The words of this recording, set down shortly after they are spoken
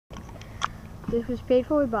This was paid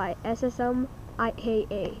for by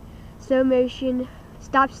SSMIKA.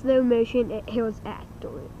 Stop slow motion at Hills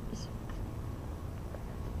Actors.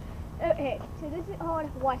 Okay, so this is how to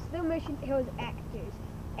watch slow motion Hills Actors,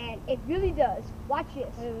 and it really does. Watch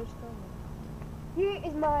this. Here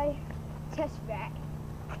is my test back.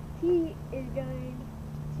 He is going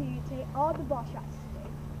to take all the ball shots today.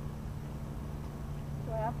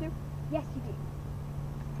 Do I have to? Yes, you do.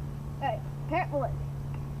 Alright, part 1.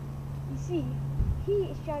 You see, he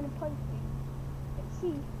is trying to punch me. But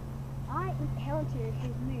see, I encounter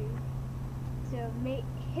his move to make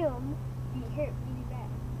him be hurt really bad.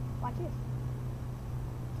 Watch this.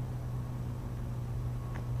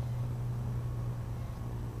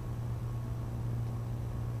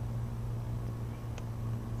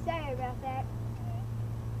 Sorry about that.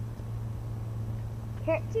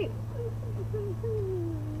 Part 2.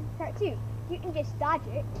 Part 2. You can just dodge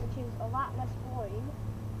it, which is a lot less boring.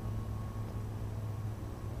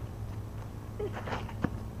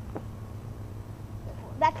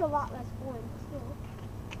 That's a lot less boring still.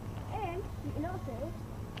 And you can also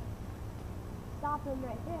stop him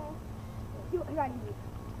right there. See what he's trying to do.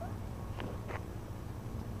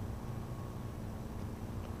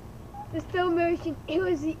 The slow motion, it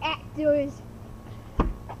was the actors.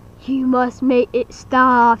 You must make it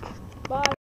stop. Bye.